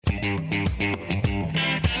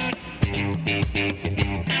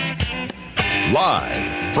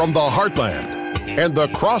Live from the heartland and the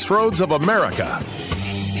crossroads of America,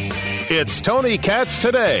 it's Tony Katz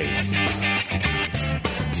Today.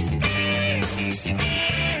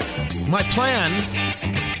 My plan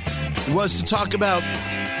was to talk about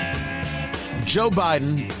Joe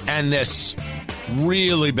Biden and this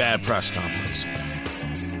really bad press conference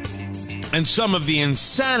and some of the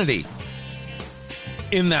insanity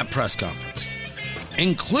in that press conference,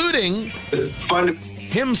 including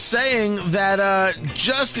him saying that,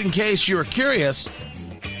 just in case you're curious,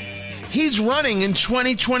 he's running in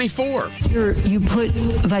 2024. You put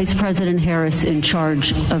Vice President Harris in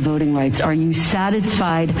charge of voting rights. Are you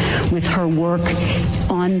satisfied with her work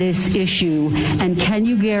on this issue? And can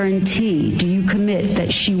you guarantee, do you commit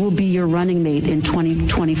that she will be your running mate in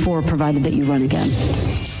 2024, provided that you run again?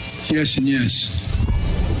 Yes and yes.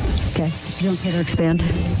 Okay. You don't care to expand?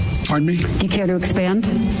 Pardon me? Do you care to expand?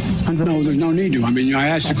 No, there's no need to. I mean, I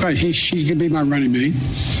asked the question. She's going to be my running mate,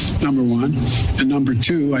 number one. And number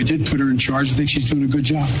two, I did put her in charge. I think she's doing a good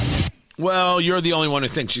job. Well, you're the only one who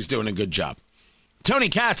thinks she's doing a good job. Tony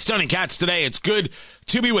Katz Today. It's good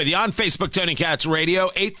to be with you on Facebook, Tony Katz Radio,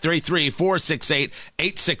 833-468-8669,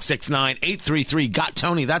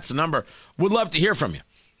 833-GOT-TONY. That's the number. Would love to hear from you.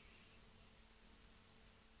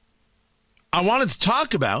 I wanted to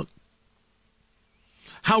talk about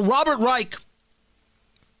how Robert Reich,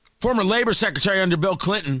 former labor secretary under Bill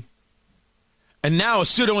Clinton, and now a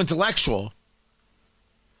pseudo-intellectual,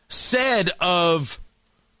 said of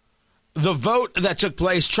the vote that took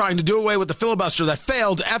place trying to do away with the filibuster that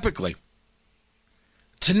failed epically.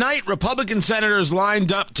 Tonight, Republican senators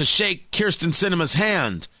lined up to shake Kyrsten Sinema's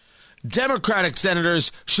hand. Democratic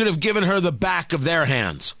senators should have given her the back of their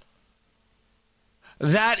hands.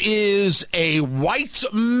 That is a white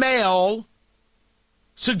male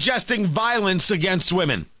suggesting violence against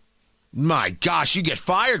women. My gosh, you get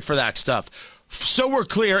fired for that stuff. So we're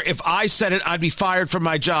clear, if I said it, I'd be fired from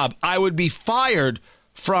my job. I would be fired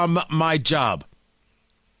from my job.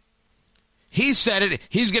 He said it.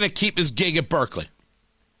 He's going to keep his gig at Berkeley.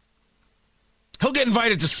 He'll get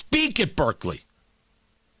invited to speak at Berkeley.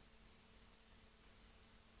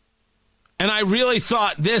 And I really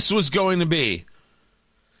thought this was going to be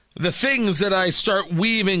the things that I start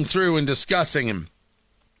weaving through and discussing him.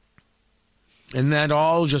 And that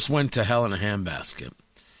all just went to hell in a handbasket.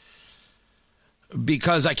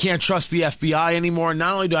 Because I can't trust the FBI anymore.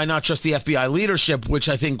 Not only do I not trust the FBI leadership, which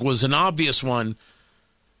I think was an obvious one,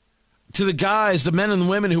 to the guys, the men and the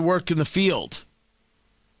women who work in the field,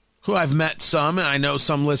 who I've met some, and I know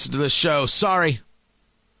some listen to this show. Sorry,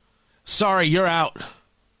 you're out.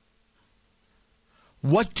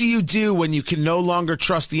 What do you do when you can no longer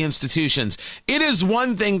trust the institutions? It is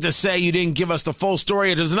one thing to say you didn't give us the full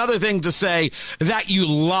story. It is another thing to say that you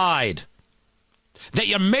lied, that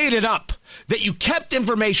you made it up, that you kept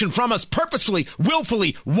information from us purposefully,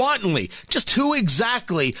 willfully, wantonly. Just who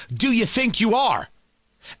exactly do you think you are?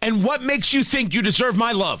 And what makes you think you deserve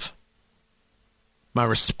my love? My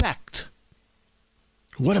respect?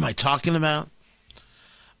 What am I talking about?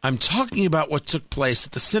 I'm talking about what took place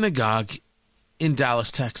at the synagogue in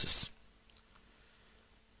Dallas, Texas.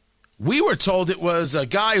 We were told it was a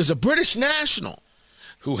guy who's a British national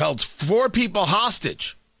who held 4 people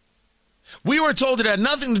hostage. We were told it had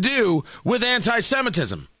nothing to do with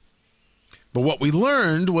anti-Semitism. But what we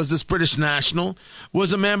learned was this British national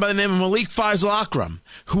was a man by the name of Malik Faisal Akram,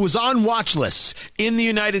 who was on watch lists in the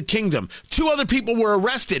United Kingdom. 2 other people were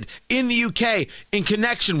arrested in the UK in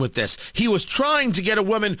connection with this. He was trying to get a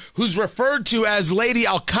woman who's referred to as Lady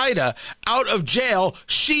Al-Qaeda out of jail.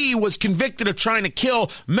 She was convicted of trying to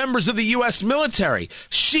kill members of the U.S. military.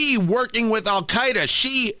 She working with Al-Qaeda.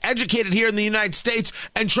 She educated here in the United States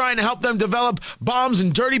and trying to help them develop bombs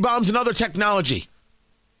and dirty bombs and other technology.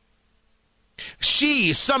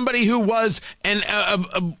 She, somebody who was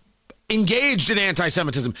engaged in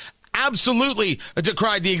anti-Semitism, absolutely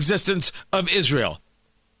decried the existence of Israel.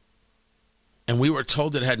 And we were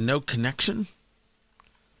told it had no connection,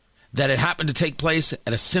 that it happened to take place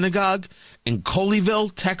at a synagogue in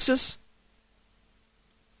Colleyville, Texas?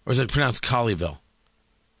 Or is it pronounced Colleyville?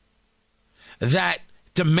 That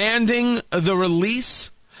demanding the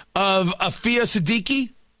release of Afia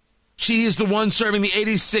Siddiqui, she is the one serving the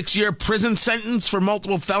 86-year prison sentence for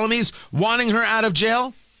multiple felonies, wanting her out of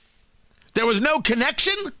jail? There was no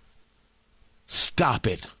connection? Stop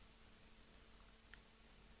it.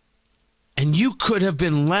 And you could have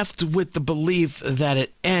been left with the belief that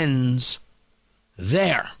it ends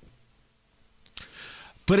there.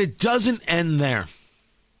 But it doesn't end there.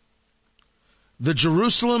 The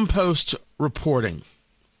Jerusalem Post reporting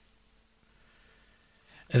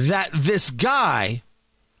that this guy,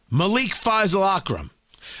 Malik Faisal Akram,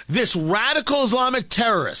 this radical Islamic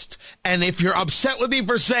terrorist, and if you're upset with me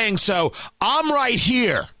for saying so, I'm right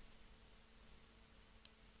here.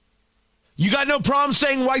 You got no problem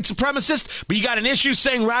saying white supremacist, but you got an issue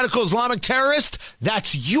saying radical Islamic terrorist?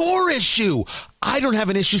 That's your issue. I don't have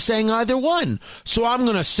an issue saying either one, so I'm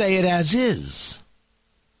going to say it as is.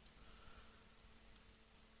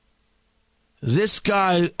 This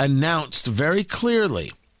guy announced very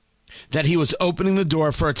clearly that he was opening the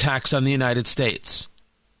door for attacks on the United States.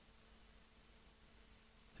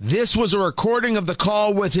 This was a recording of the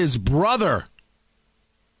call with his brother.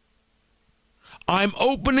 I'm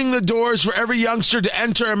opening the doors for every youngster to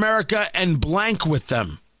enter America and blank with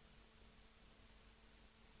them.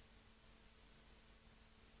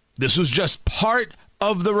 This was just part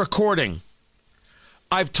of the recording.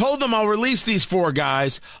 I've told them I'll release these 4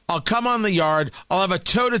 guys. I'll come on the yard. I'll have a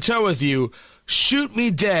toe-to-toe with you. Shoot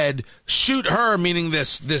me dead. Shoot her, meaning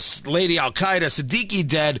this lady Al-Qaeda, Siddiqui,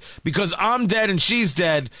 dead, because I'm dead and she's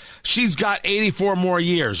dead. She's got 84 more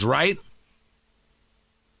years, right?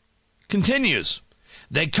 Continues.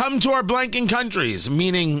 They come to our blanking countries,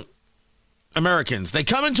 meaning Americans. They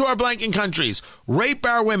come into our blanking countries, rape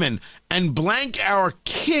our women, and blank our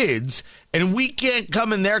kids, and we can't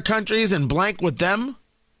come in their countries and blank with them?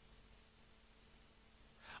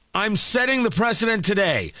 I'm setting the precedent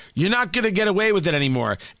today. You're not going to get away with it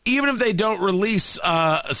anymore. Even if they don't release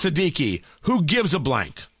Siddiqui, who gives a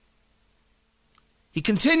blank? He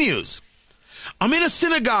continues. I'm in a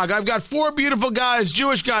synagogue. I've got 4 beautiful guys,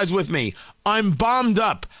 Jewish guys with me. I'm bombed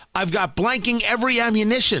up. I've got blanking every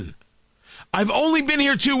ammunition. I've only been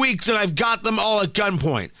here 2 weeks and I've got them all at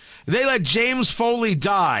gunpoint. They let James Foley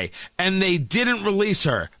die and they didn't release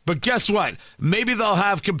her. But guess what? Maybe they'll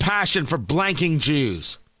have compassion for blanking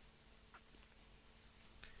Jews.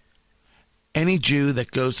 Any Jew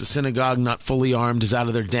that goes to synagogue not fully armed is out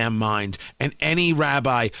of their damn mind. And any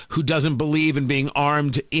rabbi who doesn't believe in being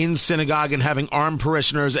armed in synagogue and having armed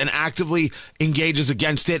parishioners and actively engages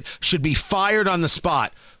against it should be fired on the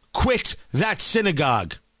spot. Quit that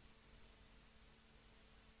synagogue.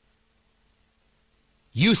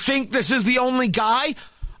 You think this is the only guy?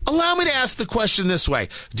 Allow me to ask the question this way.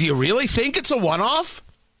 Do you really think it's a one-off?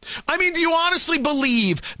 I mean, do you honestly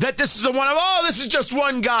believe that this is a one-off? Oh, this is just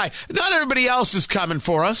one guy. Not everybody else is coming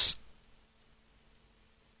for us.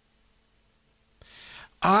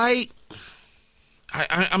 I'm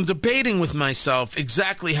debating with myself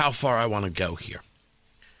exactly how far I want to go here.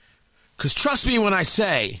 Because trust me when I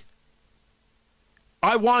say,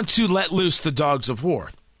 I want to let loose the dogs of war.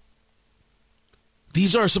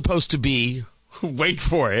 These are supposed to be, wait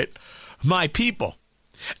for it, my people.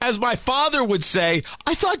 As my father would say,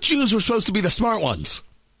 I thought Jews were supposed to be the smart ones.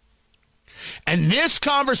 And this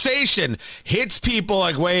conversation hits people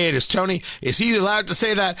like, wait, is he allowed to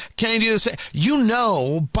say that? Can he do this? You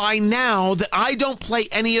know by now that I don't play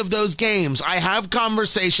any of those games. I have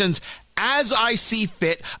conversations as I see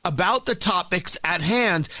fit about the topics at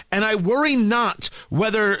hand, and I worry not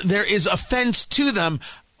whether there is offense to them.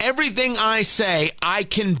 Everything I say, I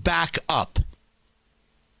can back up.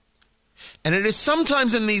 And it is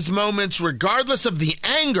sometimes in these moments, regardless of the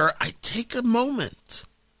anger, I take a moment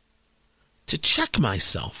to check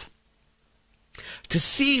myself, to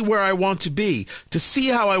see where I want to be, to see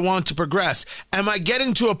how I want to progress. Am I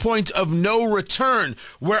getting to a point of no return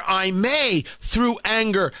where I may, through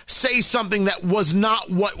anger, say something that was not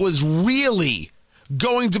what was really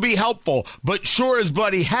going to be helpful, but sure as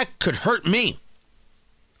bloody heck could hurt me?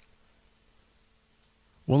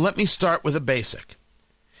 Well, let me start with a basic.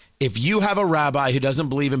 If you have a rabbi who doesn't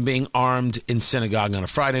believe in being armed in synagogue on a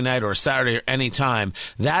Friday night or a Saturday or any time,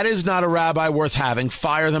 that is not a rabbi worth having.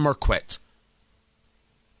 Fire them or quit.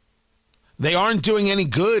 They aren't doing any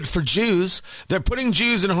good for Jews. They're putting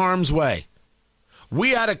Jews in harm's way.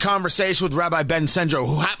 We had a conversation with Rabbi Ben Sendro,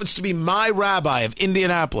 who happens to be my rabbi of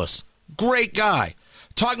Indianapolis. Great guy.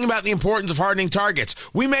 Talking about the importance of hardening targets.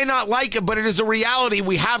 We may not like it, but it is a reality.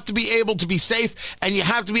 We have to be able to be safe, and you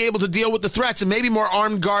have to be able to deal with the threats, and maybe more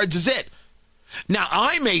armed guards is it. Now,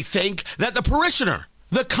 I may think that the parishioner,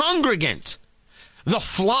 the congregant, the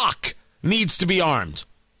flock needs to be armed.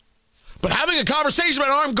 But having a conversation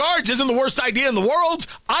about armed guards isn't the worst idea in the world.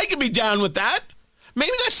 I could be down with that.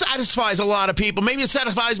 Maybe that satisfies a lot of people. Maybe it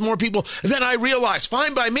satisfies more people than I realize.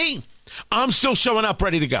 Fine by me. I'm still showing up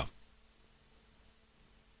ready to go.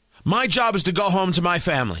 My job is to go home to my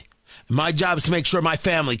family. My job is to make sure my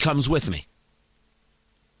family comes with me.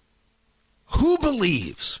 Who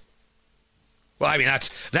believes? Well, I mean,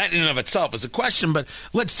 that in and of itself is a question, but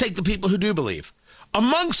let's take the people who do believe.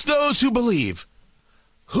 Amongst those who believes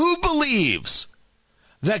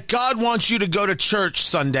that God wants you to go to church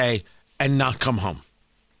Sunday and not come home?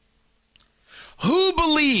 Who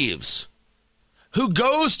believes, who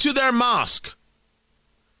goes to their mosque,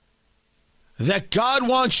 that God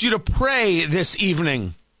wants you to pray this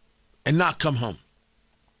evening and not come home?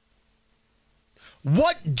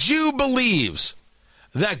 What Jew believes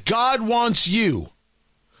that God wants you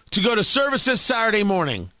to go to services Saturday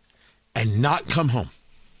morning and not come home?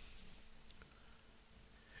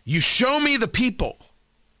 You show me the people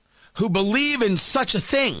who believe in such a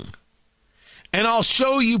thing, and I'll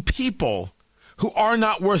show you people who are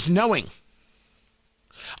not worth knowing.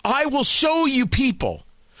 I will show you people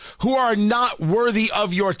who are not worthy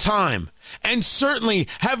of your time, and certainly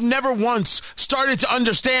have never once started to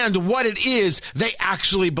understand what it is they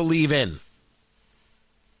actually believe in.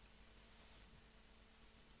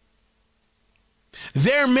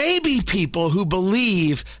 There may be people who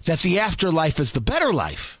believe that the afterlife is the better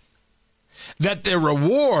life, that their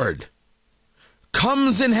reward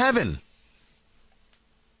comes in heaven.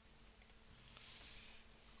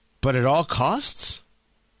 But at all costs?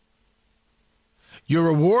 Your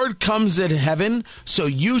reward comes in heaven, so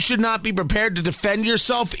you should not be prepared to defend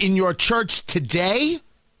yourself in your church today?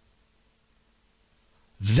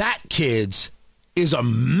 That, kids, is a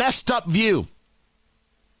messed up view.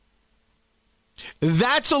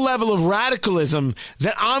 That's a level of radicalism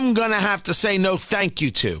that I'm going to have to say no thank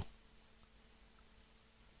you to.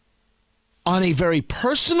 On a very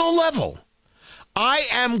personal level, I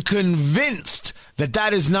am convinced that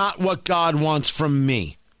that is not what God wants from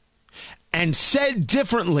me. And said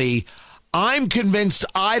differently, I'm convinced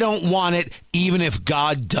I don't want it even if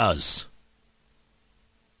God does.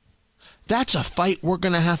 That's a fight we're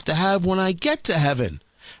going to have when I get to heaven.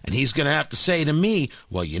 And he's going to have to say to me,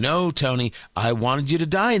 well, you know, Tony, I wanted you to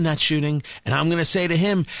die in that shooting. And I'm going to say to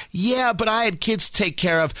him, yeah, but I had kids to take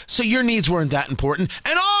care of, so your needs weren't that important.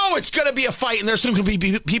 And oh, it's going to be a fight, and there's going to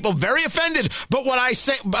be people very offended. But what I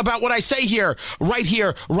say about what I say here,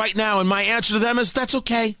 right now, and my answer to them is, that's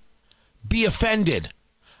okay. Be offended.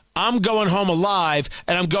 I'm going home alive,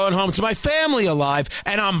 and I'm going home to my family alive,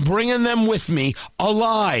 and I'm bringing them with me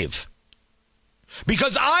alive.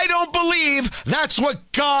 Because I don't believe that's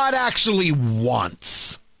what God actually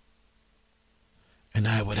wants. And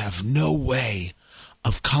I would have no way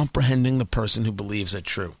of comprehending the person who believes it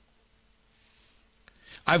true.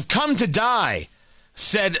 I've come to die,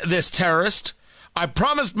 said this terrorist. I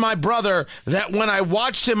promised my brother that when I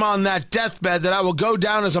watched him on that deathbed that I will go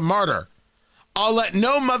down as a martyr. I'll let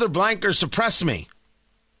no mother blanker suppress me.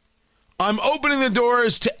 I'm opening the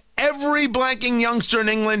doors to every blanking youngster in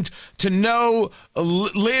England to know,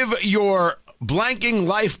 live your blanking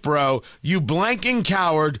life, bro. You blanking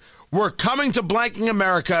coward. We're coming to blanking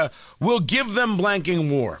America. We'll give them blanking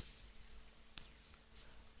war.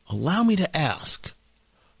 Allow me to ask,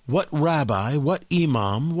 what rabbi, what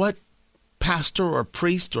imam, what pastor or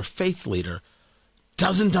priest or faith leader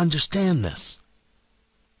doesn't understand this?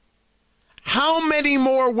 How many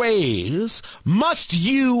more ways must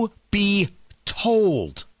you be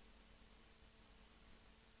told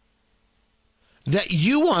that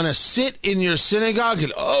you want to sit in your synagogue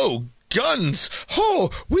and, oh, guns, oh,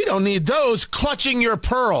 we don't need those, clutching your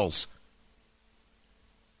pearls?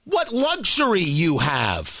 What luxury you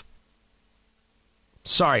have.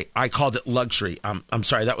 Sorry, I called it luxury. I'm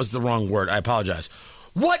sorry, that was the wrong word. I apologize.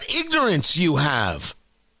 What ignorance you have.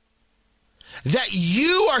 That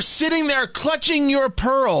you are sitting there clutching your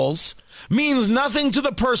pearls means nothing to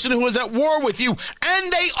the person who is at war with you,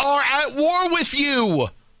 and they are at war with you.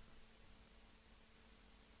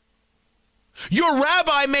 Your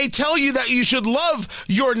rabbi may tell you that you should love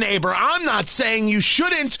your neighbor. I'm not saying you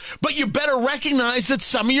shouldn't, but you better recognize that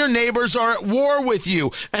some of your neighbors are at war with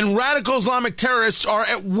you, and radical Islamic terrorists are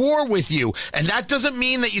at war with you. And that doesn't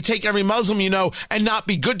mean that you take every Muslim you know and not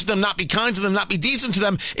be good to them, not be kind to them, not be decent to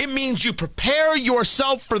them. It means you prepare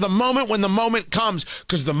yourself for the moment when the moment comes,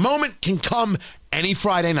 because the moment can come any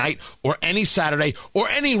Friday night or any Saturday or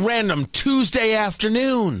any random Tuesday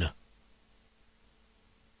afternoon.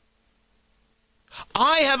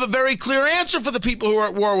 I have a very clear answer for the people who are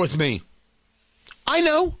at war with me. I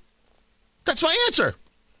know. That's my answer.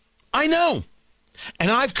 I know.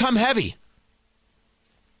 And I've come heavy.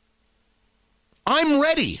 I'm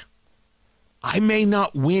ready. I may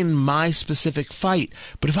not win my specific fight,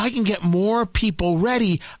 but if I can get more people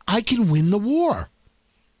ready, I can win the war.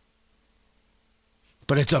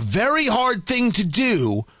 But it's a very hard thing to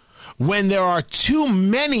do when there are too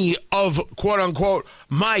many of, quote unquote,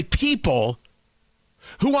 my people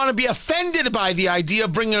who want to be offended by the idea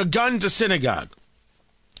of bringing a gun to synagogue.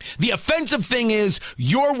 The offensive thing is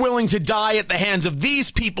you're willing to die at the hands of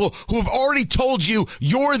these people who have already told you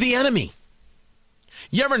you're the enemy.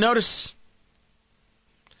 You ever notice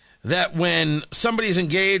that when somebody's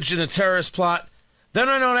engaged in a terrorist plot, then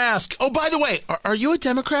I don't ask, oh, by the way, are you a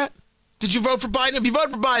Democrat? Did you vote for Biden? If you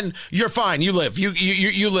vote for Biden, you're fine. You live.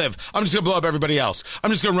 You live. I'm just going to blow up everybody else.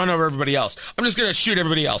 I'm just going to run over everybody else. I'm just going to shoot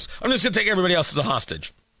everybody else. I'm just going to take everybody else as a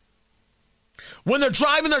hostage. When they're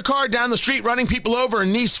driving their car down the street, running people over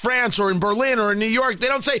in Nice, France, or in Berlin, or in New York, they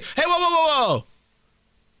don't say, hey, whoa.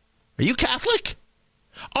 Are you Catholic?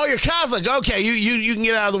 Oh, you're Catholic. Okay, you can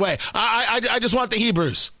get out of the way. I just want the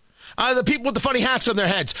Hebrews. The people with the funny hats on their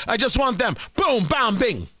heads. I just want them. Boom, bam,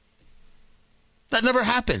 bing. That never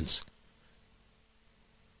happens.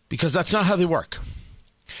 Because that's not how they work.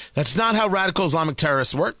 That's not how radical Islamic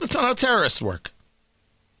terrorists work. That's not how terrorists work.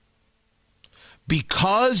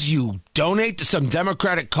 Because you donate to some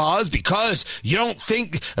democratic cause, because you don't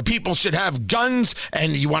think people should have guns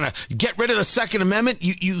and you want to get rid of the Second Amendment,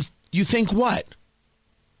 you think what?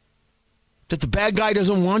 That the bad guy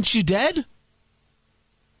doesn't want you dead?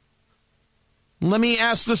 Let me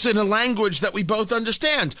ask this in a language that we both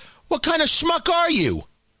understand. What kind of schmuck are you?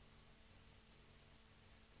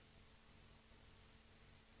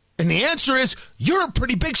 And the answer is, you're a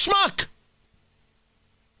pretty big schmuck.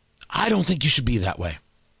 I don't think you should be that way.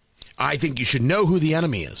 I think you should know who the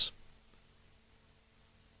enemy is.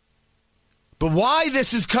 But why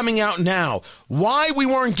this is coming out now, why we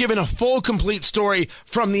weren't given a full, complete story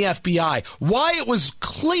from the FBI, why it was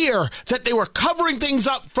clear that they were covering things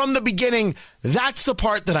up from the beginning, that's the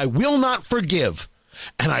part that I will not forgive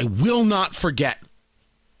and I will not forget.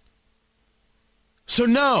 So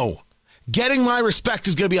no, getting my respect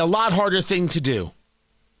is going to be a lot harder thing to do.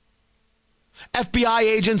 FBI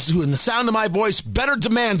agents who, in the sound of my voice, better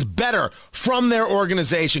demands better from their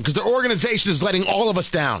organization because their organization is letting all of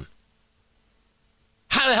us down.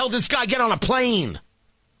 How the hell did this guy get on a plane?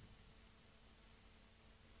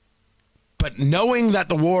 But knowing that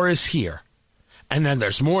the war is here, and then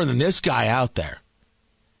there's more than this guy out there,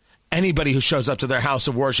 anybody who shows up to their house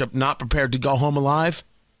of worship not prepared to go home alive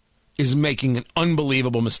is making an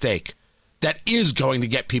unbelievable mistake that is going to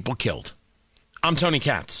get people killed. I'm Tony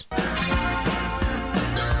Katz.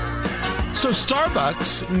 So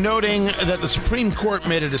Starbucks, noting that the Supreme Court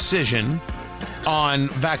made a decision on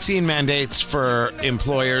vaccine mandates for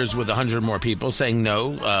employers with 100 or more people, saying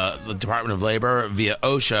no, the Department of Labor via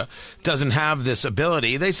OSHA doesn't have this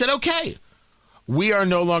ability. They said, okay, we are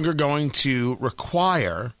no longer going to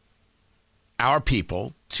require our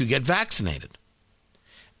people to get vaccinated.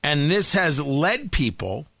 And this has led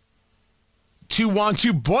people to want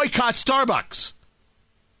to boycott Starbucks.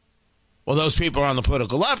 Well, those people are on the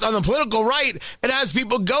political left. On the political right, it has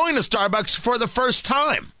people going to Starbucks for the first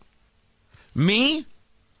time. Me,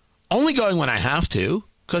 only going when I have to,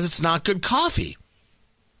 because it's not good coffee.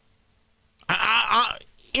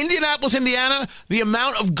 Indianapolis, Indiana, the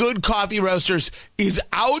amount of good coffee roasters is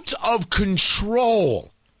out of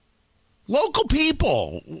control. Local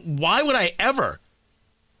people, why would I ever?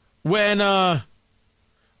 When I'm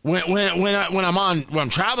traveling,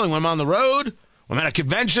 when I'm on the road, when I'm at a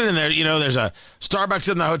convention and there's a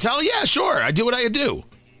Starbucks in the hotel, yeah, sure, I do what I do.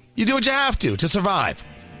 You do what you have to survive.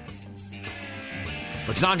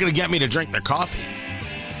 But it's not going to get me to drink their coffee.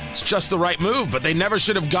 It's just the right move, but they never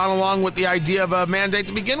should have gone along with the idea of a mandate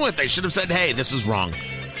to begin with. They should have said, hey, this is wrong.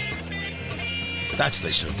 That's what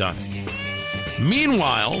they should have done.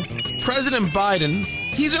 Meanwhile, President Biden,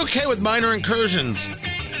 he's okay with minor incursions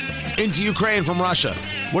into Ukraine from Russia.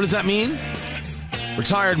 What does that mean?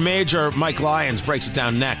 Retired Major Mike Lyons breaks it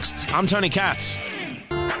down next. I'm Tony Katz.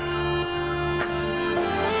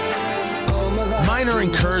 Minor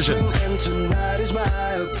incursion.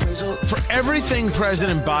 For everything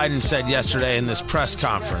President Biden said yesterday in this press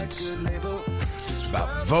conference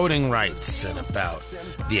about voting rights and about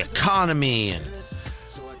the economy, and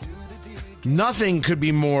nothing could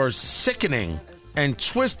be more sickening and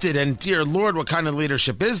twisted, and dear Lord, what kind of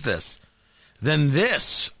leadership is this, than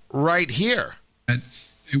this right here.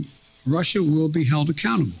 Russia will be held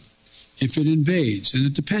accountable if it invades, and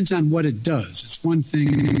it depends on what it does. It's one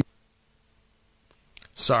thing.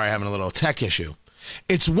 Sorry, having a little tech issue.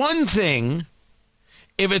 It's one thing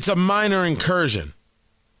if it's a minor incursion.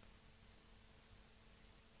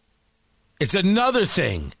 It's another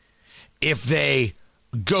thing if they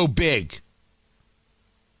go big.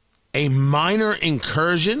 A minor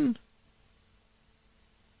incursion?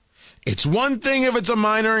 It's one thing if it's a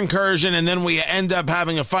minor incursion and then we end up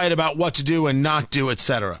having a fight about what to do and not do,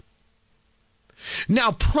 etc.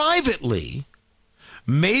 Now, privately,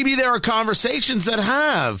 maybe there are conversations that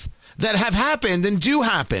that have happened and do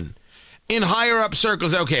happen in higher up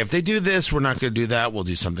circles. Okay, if they do this, we're not going to do that. We'll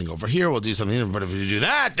do something over here. We'll do something. But if we do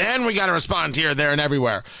that, then we got to respond here, there, and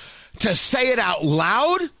everywhere. To say it out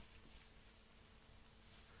loud?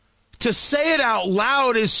 To say it out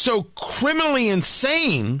loud is so criminally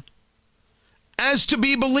insane as to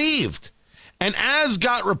be believed. And as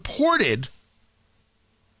got reported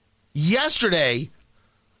yesterday,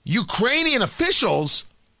 Ukrainian officials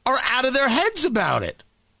are out of their heads about it.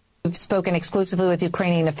 You've spoken exclusively with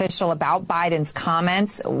Ukrainian official about Biden's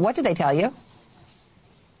comments. What did they tell you?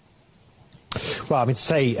 Well, I mean, to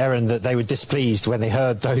say, Erin, that they were displeased when they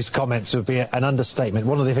heard those comments would be an understatement.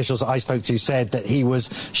 One of the officials that I spoke to said that he was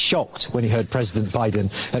shocked when he heard President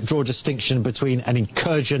Biden draw a distinction between an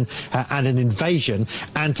incursion and an invasion,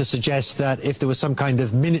 and to suggest that if there was some kind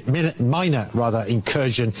of minor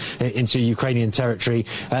incursion into Ukrainian territory,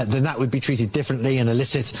 then that would be treated differently and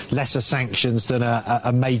elicit lesser sanctions than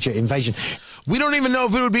a major invasion. We don't even know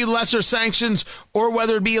if it would be lesser sanctions or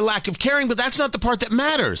whether it would be a lack of caring, but that's not the part that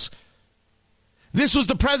matters. This was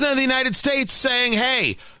the president of the United States saying,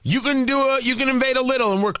 hey, you can invade a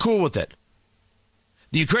little and we're cool with it.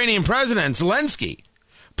 The Ukrainian president, Zelensky,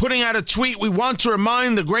 putting out a tweet, we want to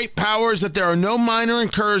remind the great powers that there are no minor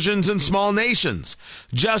incursions in small nations,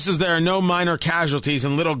 just as there are no minor casualties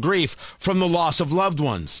and little grief from the loss of loved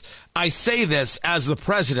ones. I say this as the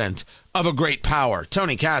president of a great power.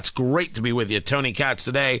 Tony Katz, great to be with you. Tony Katz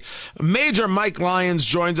today. Major Mike Lyons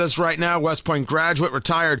joins us right now, West Point graduate,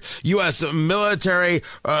 retired U.S. military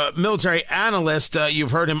analyst.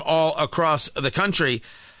 You've heard him all across the country.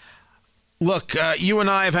 Look, you and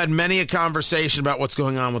I have had many a conversation about what's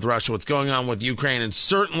going on with Russia, what's going on with Ukraine, and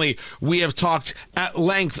certainly we have talked at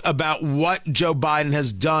length about what Joe Biden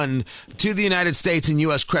has done to the United States and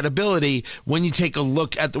U.S. credibility when you take a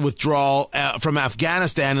look at the withdrawal from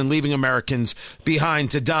Afghanistan and leaving Americans behind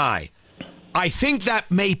to die. I think that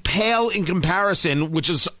may pale in comparison, which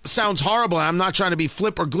sounds horrible, and I'm not trying to be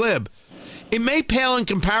flip or glib. It may pale in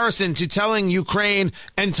comparison to telling Ukraine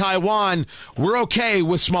and Taiwan we're okay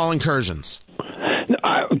with small incursions.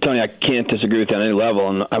 Tony, I can't disagree with you on any level,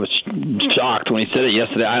 and I was shocked when he said it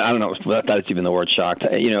yesterday. I don't know if that's even the word shocked.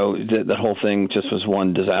 The whole thing just was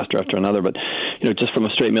one disaster after another. But, just from a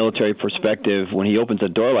straight military perspective, when he opens a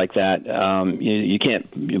door like that, you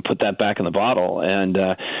can't put that back in the bottle. And,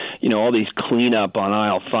 all these cleanup on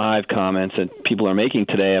aisle 5 comments that people are making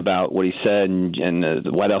today about what he said, and the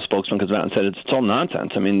White House spokesman comes out and said it's all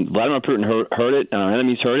nonsense. I mean, Vladimir Putin heard it, and our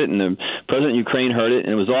enemies heard it, and the president of Ukraine heard it,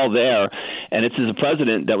 and it was all there. And it's as a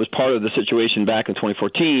president that was part of the situation back in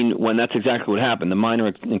 2014 when that's exactly what happened. The minor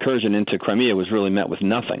incursion into Crimea was really met with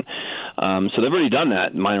nothing. So they've already done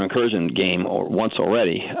that minor incursion game once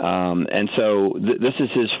already. And so this is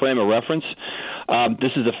his frame of reference.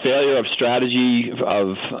 This is a failure of strategy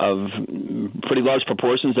of pretty large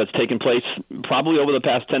proportions that's taken place probably over the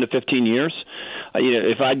past 10 to 15 years.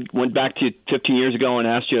 If I went back to 15 years ago and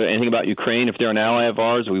asked you anything about Ukraine, if they're an ally of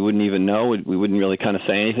ours, we wouldn't even know. We wouldn't really kind of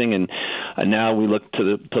say anything. And now we look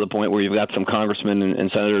to the point where you've got some congressmen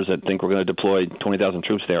and senators that think we're going to deploy 20,000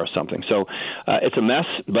 troops there or something. So it's a mess.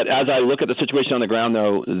 But as I look at the situation on the ground,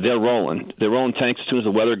 though, they're rolling. They're rolling tanks as soon as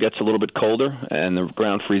the weather gets a little bit colder and the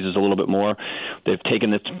ground freezes a little bit more. They've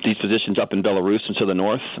taken these positions up in Belarus and to the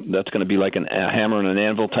north. That's going to be like a hammer and an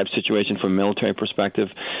anvil type situation from a military perspective.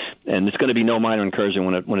 And it's going to be no minor incursion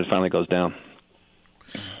when it finally goes down.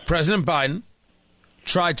 President Biden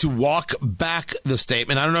tried to walk back the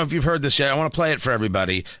statement. I don't know if you've heard this yet. I want to play it for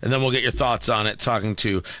everybody, and then we'll get your thoughts on it, talking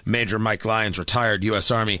to Major Mike Lyons, retired U.S.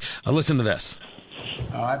 Army. Listen to this.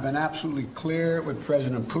 I've been absolutely clear with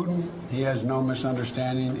President Putin. He has no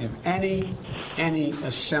misunderstanding. If any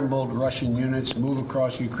assembled Russian units move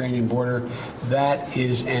across the Ukrainian border, that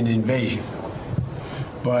is an invasion.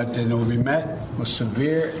 But it will be met with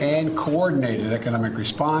severe and coordinated economic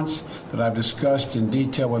response that I've discussed in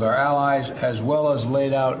detail with our allies, as well as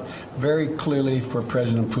laid out very clearly for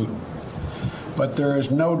President Putin. But there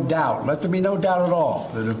is no doubt, let there be no doubt at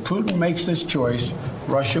all, that if Putin makes this choice,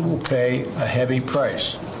 Russia will pay a heavy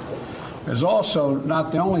price. There's also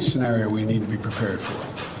not the only scenario we need to be prepared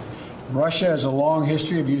for. Russia has a long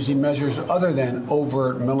history of using measures other than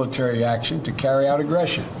overt military action to carry out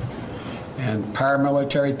aggression. And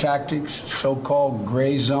paramilitary tactics, so-called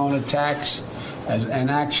gray zone attacks, and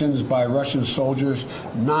actions by Russian soldiers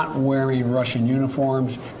not wearing Russian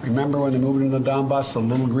uniforms. Remember when they moved into the Donbass, the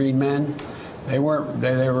little green men? They were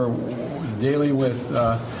dealing with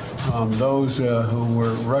those who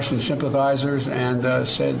were Russian sympathizers and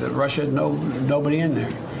said that Russia had nobody in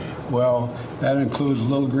there. Well, that includes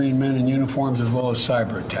little green men in uniforms as well as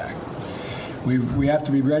cyber attack. We have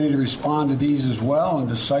to be ready to respond to these as well in a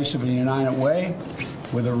decisive and united way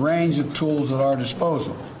with a range of tools at our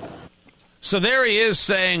disposal. So there he is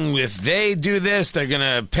saying if they do this, they're going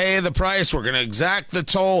to pay the price. We're going to exact the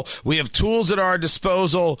toll. We have tools at our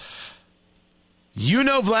disposal. You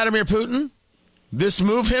know Vladimir Putin? This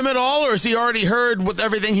move him at all, or has he already heard with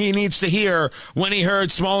everything he needs to hear when he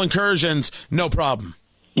heard small incursions? No problem.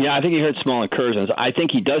 Yeah, I think he heard small incursions. I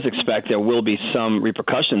think he does expect there will be some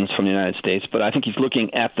repercussions from the United States, but I think he's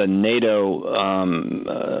looking at the NATO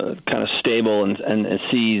kind of stable and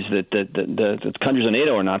sees that the countries of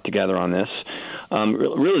NATO are not together on this.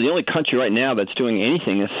 Really, the only country right now that's doing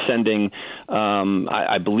anything is sending,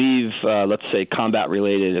 I believe, let's say,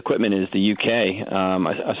 combat-related equipment is the UK.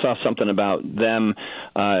 I saw something about them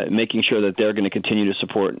making sure that they're going to continue to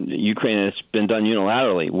support Ukraine, and it's been done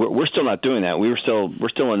unilaterally. We're still not doing that. We're still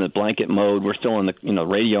in the blanket mode. We're still in the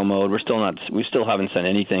radio mode. We still haven't sent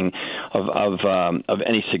anything of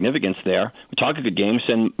any significance there. We talk a good game,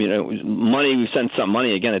 send money. We send some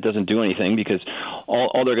money. Again, it doesn't do anything because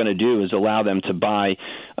all they're going to do is allow them to buy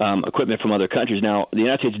equipment from other countries. Now, the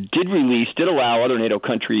United States did allow other NATO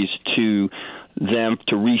countries to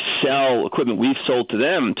resell equipment we've sold to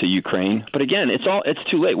them to Ukraine, but again, it's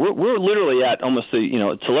too late. We're literally at almost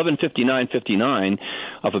it's 11:59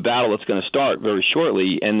 of a battle that's going to start very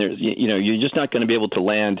shortly, and there's you're just not going to be able to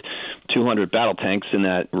land 200 battle tanks in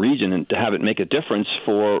that region and to have it make a difference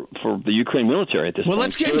for the Ukraine military at this point. Well,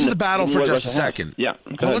 let's get into the battle for just a second. Yeah.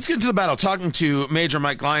 Well, let's get into the battle. Talking to Major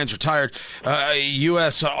Mike Lyons, retired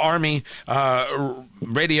U.S. Army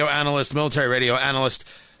radio analyst, military radio analyst.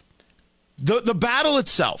 The battle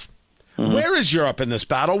itself, where is Europe in this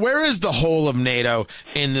battle? Where is the whole of NATO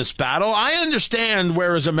in this battle? I understand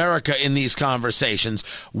where is America in these conversations.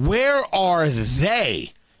 Where are they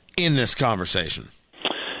in this conversation?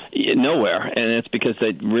 Nowhere, and it's because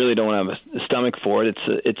they really don't have a stomach for it.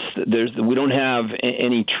 We don't have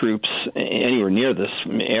any troops anywhere near this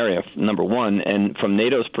area, number one, and from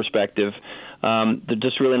NATO's perspective, they're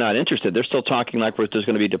just really not interested. They're still talking like there's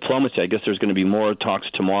going to be diplomacy. I guess there's going to be more talks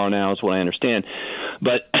tomorrow now is what I understand.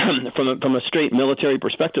 But from a straight military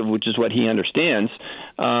perspective, which is what he understands,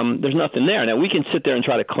 there's nothing there. Now, we can sit there and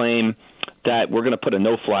try to claim that we're going to put a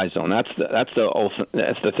no-fly zone. That's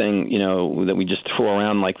the thing, that we just throw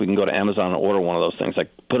around like we can go to Amazon and order one of those things, like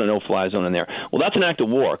put a no-fly zone in there. Well, that's an act of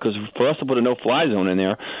war, because for us to put a no-fly zone in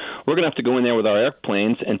there, we're going to have to go in there with our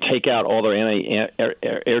airplanes and take out all their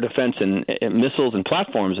anti-air defense and missiles and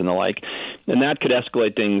platforms and the like, and that could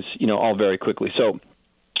escalate things, all very quickly. So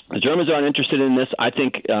the Germans aren't interested in this. I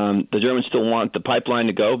think the Germans still want the pipeline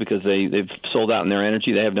to go because they've sold out in their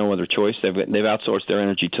energy. They have no other choice. They've outsourced their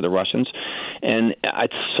energy to the Russians, and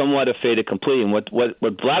it's somewhat a fait accompli. And what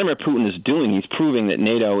Vladimir Putin is doing, he's proving that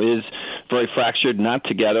NATO is very fractured, not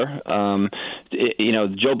together.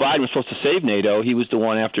 Joe Biden was supposed to save NATO. He was the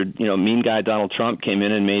one after mean guy Donald Trump came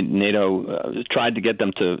in and made NATO tried to get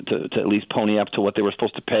them to at least pony up to what they were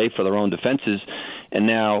supposed to pay for their own defenses. And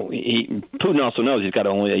now Putin also knows he's got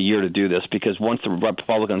only a year to do this, because once the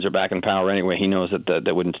Republicans are back in power anyway, he knows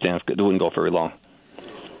that wouldn't go very long.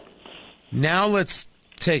 Now let's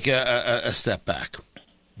take a step back.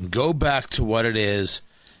 Go back to what it is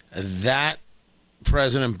that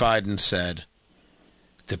President Biden said.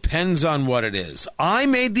 Depends on what it is. I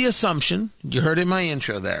made the assumption, you heard in my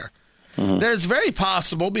intro there, that it's very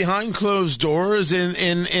possible behind closed doors in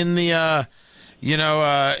the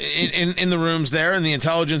in the rooms there, in the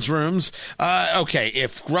intelligence rooms. Okay,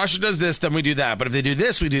 if Russia does this, then we do that. But if they do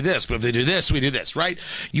this, we do this. But if they do this, we do this, right?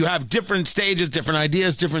 You have different stages, different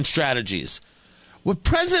ideas, different strategies. What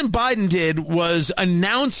President Biden did was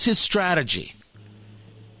announce his strategy.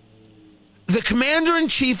 The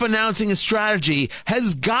commander-in-chief announcing his strategy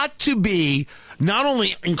has got to be not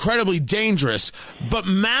only incredibly dangerous, but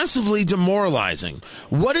massively demoralizing.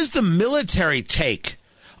 What is the military take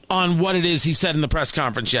on what it is he said in the press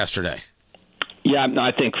conference yesterday? Yeah,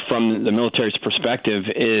 I think from the military's perspective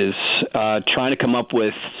is trying to come up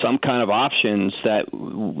with some kind of options that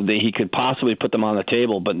he could possibly put them on the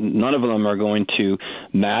table, but none of them are going to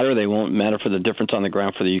matter. They won't matter for the difference on the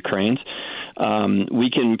ground for the Ukrainians. We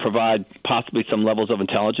can provide possibly some levels of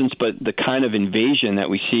intelligence, but the kind of invasion that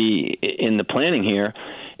we see in the planning here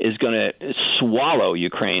is going to swallow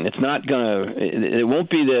Ukraine. It's not going to. It won't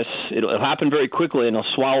be this. It'll happen very quickly, and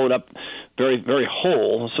it'll swallow it up very, very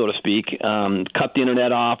whole, so to speak, cut the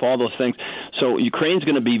internet off, all those things. So Ukraine's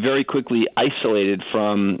going to be very quickly isolated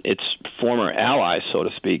from its former allies, so to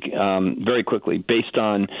speak, very quickly, based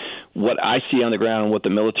on what I see on the ground and what the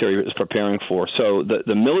military is preparing for. So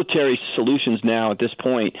the military solutions now at this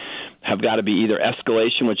point have got to be either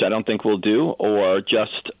escalation, which I don't think we'll do, or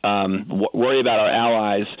just worry about our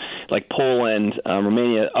allies like Poland,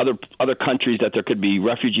 Romania, other countries that there could be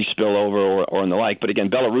refugee spillover or and the like. But again,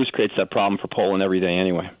 Belarus creates that problem for Poland every day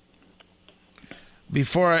anyway.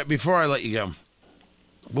 Before I let you go,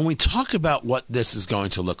 when we talk about what this is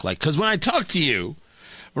going to look like, because when I talk to you,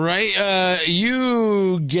 right,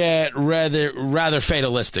 you get rather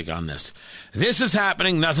fatalistic on this. This is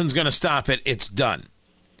happening. Nothing's going to stop it. It's done.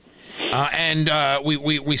 And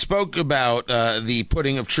we spoke about the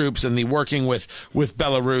putting of troops and the working with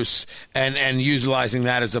Belarus and utilizing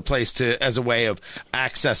that as a way of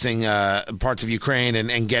accessing parts of Ukraine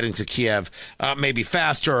and getting to Kiev maybe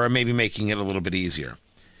faster or maybe making it a little bit easier.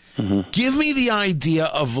 Mm-hmm. Give me the idea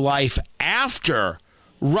of life after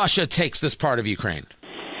Russia takes this part of Ukraine.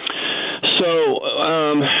 So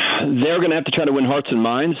they're going to have to try to win hearts and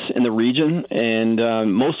minds in the region, and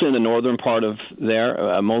mostly in the northern part of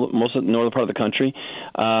most of the northern part of the country.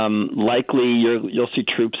 Likely, you'll see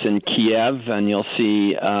troops in Kiev, and you'll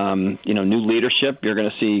see new leadership. You're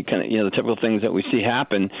going to see kind of the typical things that we see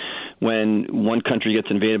happen when one country gets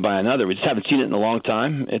invaded by another. We just haven't seen it in a long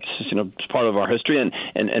time. It's just, it's part of our history, and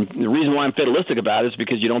the reason why I'm fatalistic about it is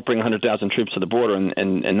because you don't bring 100,000 troops to the border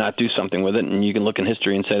and not do something with it, and you can look in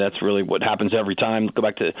history and say that's really what happens every time. Go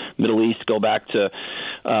back to Middle East, go back to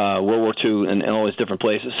World War II and all these different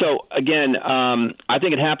places. So, again, I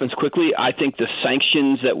think it happens quickly. I think the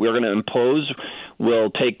sanctions that we're going to impose will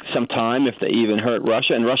take some time if they even hurt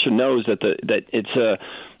Russia, and Russia knows that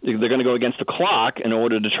they're going to go against the clock in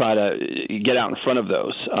order to try to get out in front of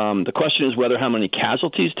those. The question is how many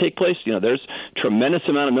casualties take place. There's tremendous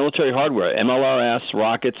amount of military hardware, MLRS,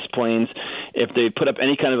 rockets, planes. If they put up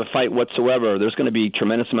any kind of a fight whatsoever, there's going to be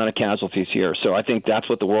tremendous amount of casualties here. So I think that's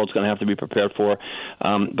what the world's going to have to be prepared for.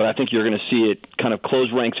 But I think you're going to see it kind of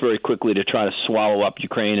close ranks very quickly to try to swallow up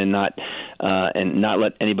Ukraine and not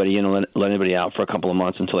let anybody in and let anybody out for a couple of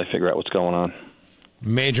months until they figure out what's going on.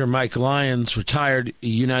 Major Mike Lyons, retired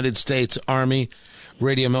United States Army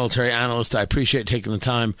radio military analyst. I appreciate taking the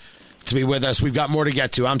time to be with us. We've got more to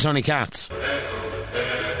get to. I'm Tony Katz.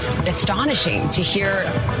 Astonishing to hear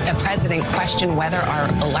the president question whether our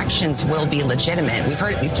elections will be legitimate. We've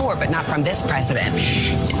heard it before, but not from this president.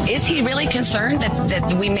 Is he really concerned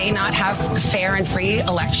that we may not have fair and free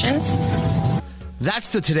elections? That's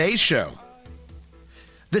the Today Show.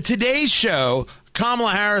 The Today Show,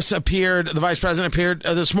 Kamala Harris the vice president appeared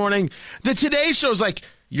this morning. The Today Show is like,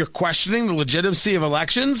 you're questioning the legitimacy of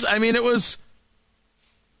elections? I mean, it was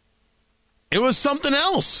something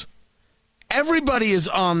else. Everybody is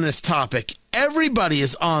on this topic. Everybody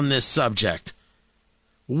is on this subject.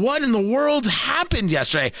 What in the world happened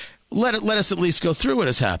yesterday? Let us at least go through what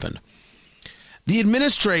has happened. The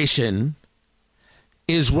administration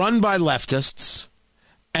is run by leftists,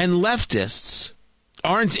 and leftists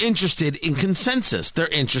aren't interested in consensus. They're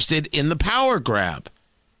interested in the power grab.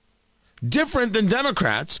 Different than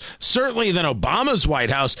Democrats, certainly than Obama's White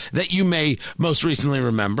House that you may most recently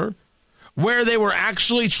remember, where they were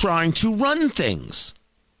actually trying to run things.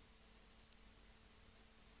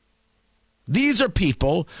 These are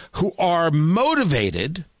people who are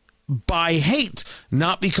motivated by hate,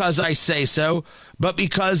 not because I say so, but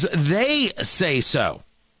because they say so.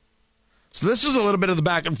 So this is a little bit of the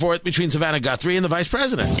back and forth between Savannah Guthrie and the vice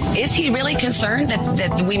president. Is he really concerned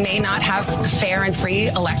that we may not have fair and free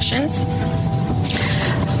elections?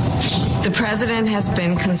 The president has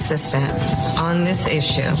been consistent on this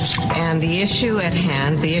issue. And the issue at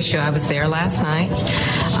hand, I was there last night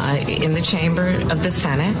in the chamber of the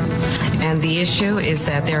Senate, and the issue is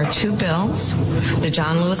that there are two bills, the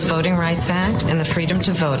John Lewis Voting Rights Act and the Freedom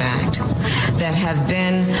to Vote Act, that have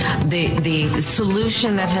been the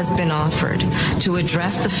solution that has been offered to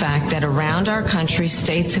address the fact that around our country,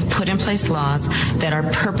 states have put in place laws that are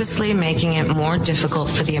purposely making it more difficult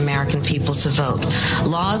for the American people to vote.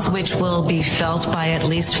 Laws which will be felt by at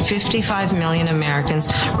least 55 million Americans,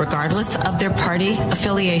 regardless of their party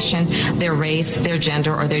affiliation, their race, their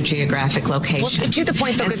gender, or their geographic location. Well, to the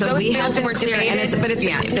point, though, because those bills were debated.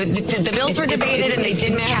 The bills were debated and they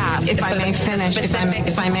didn't pass. If I may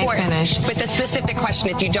finish. But the specific question,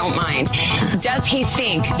 if you don't mind, does he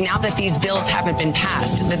think, now that these bills haven't been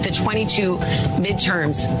passed, that the 22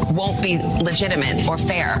 midterms won't be legitimate or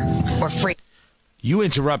fair or free? You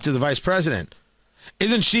interrupted the vice president.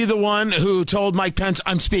 Isn't she the one who told Mike Pence,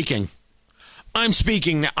 I'm speaking. I'm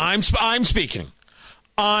speaking. I'm speaking.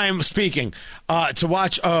 I'm speaking. To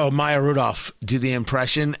watch Maya Rudolph do the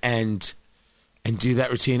impression and do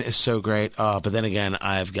that routine is so great. But then again,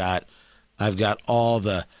 I've got all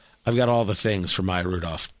the things for Maya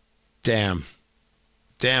Rudolph. Damn,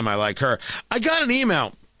 I like her. I got an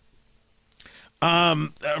email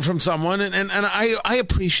from someone, and I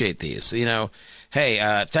appreciate these. You know,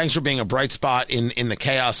 hey, thanks for being a bright spot in the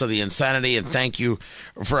chaos of the insanity, and thank you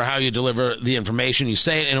for how you deliver the information. You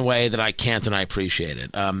say it in a way that I can't, and I appreciate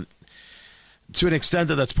it. To an extent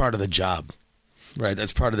that's part of the job, right?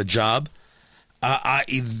 That's part of the job.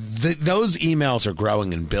 Those emails are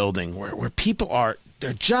growing and building where people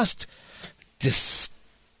they're just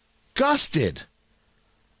disgusted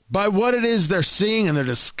by what it is they're seeing, and they're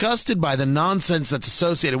disgusted by the nonsense that's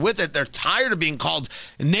associated with it. They're tired of being called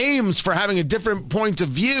names for having a different point of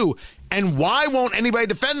view. And why won't anybody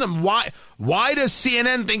defend them? Why does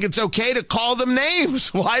CNN think it's okay to call them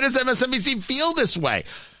names? Why does MSNBC feel this way?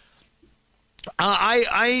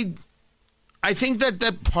 I think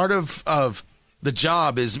that part of the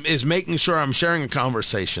job is making sure I'm sharing a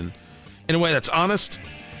conversation in a way that's honest.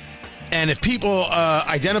 And if people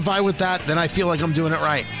identify with that, then I feel like I'm doing it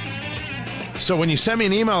right. So when you send me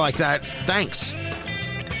an email like that, thanks.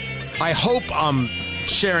 I hope I'm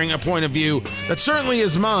sharing a point of view that certainly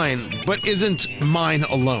is mine, but isn't mine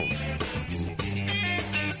alone.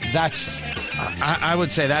 That's, I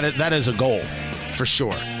would say that is a goal for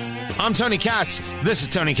sure. I'm Tony Katz. This is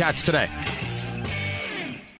Tony Katz Today.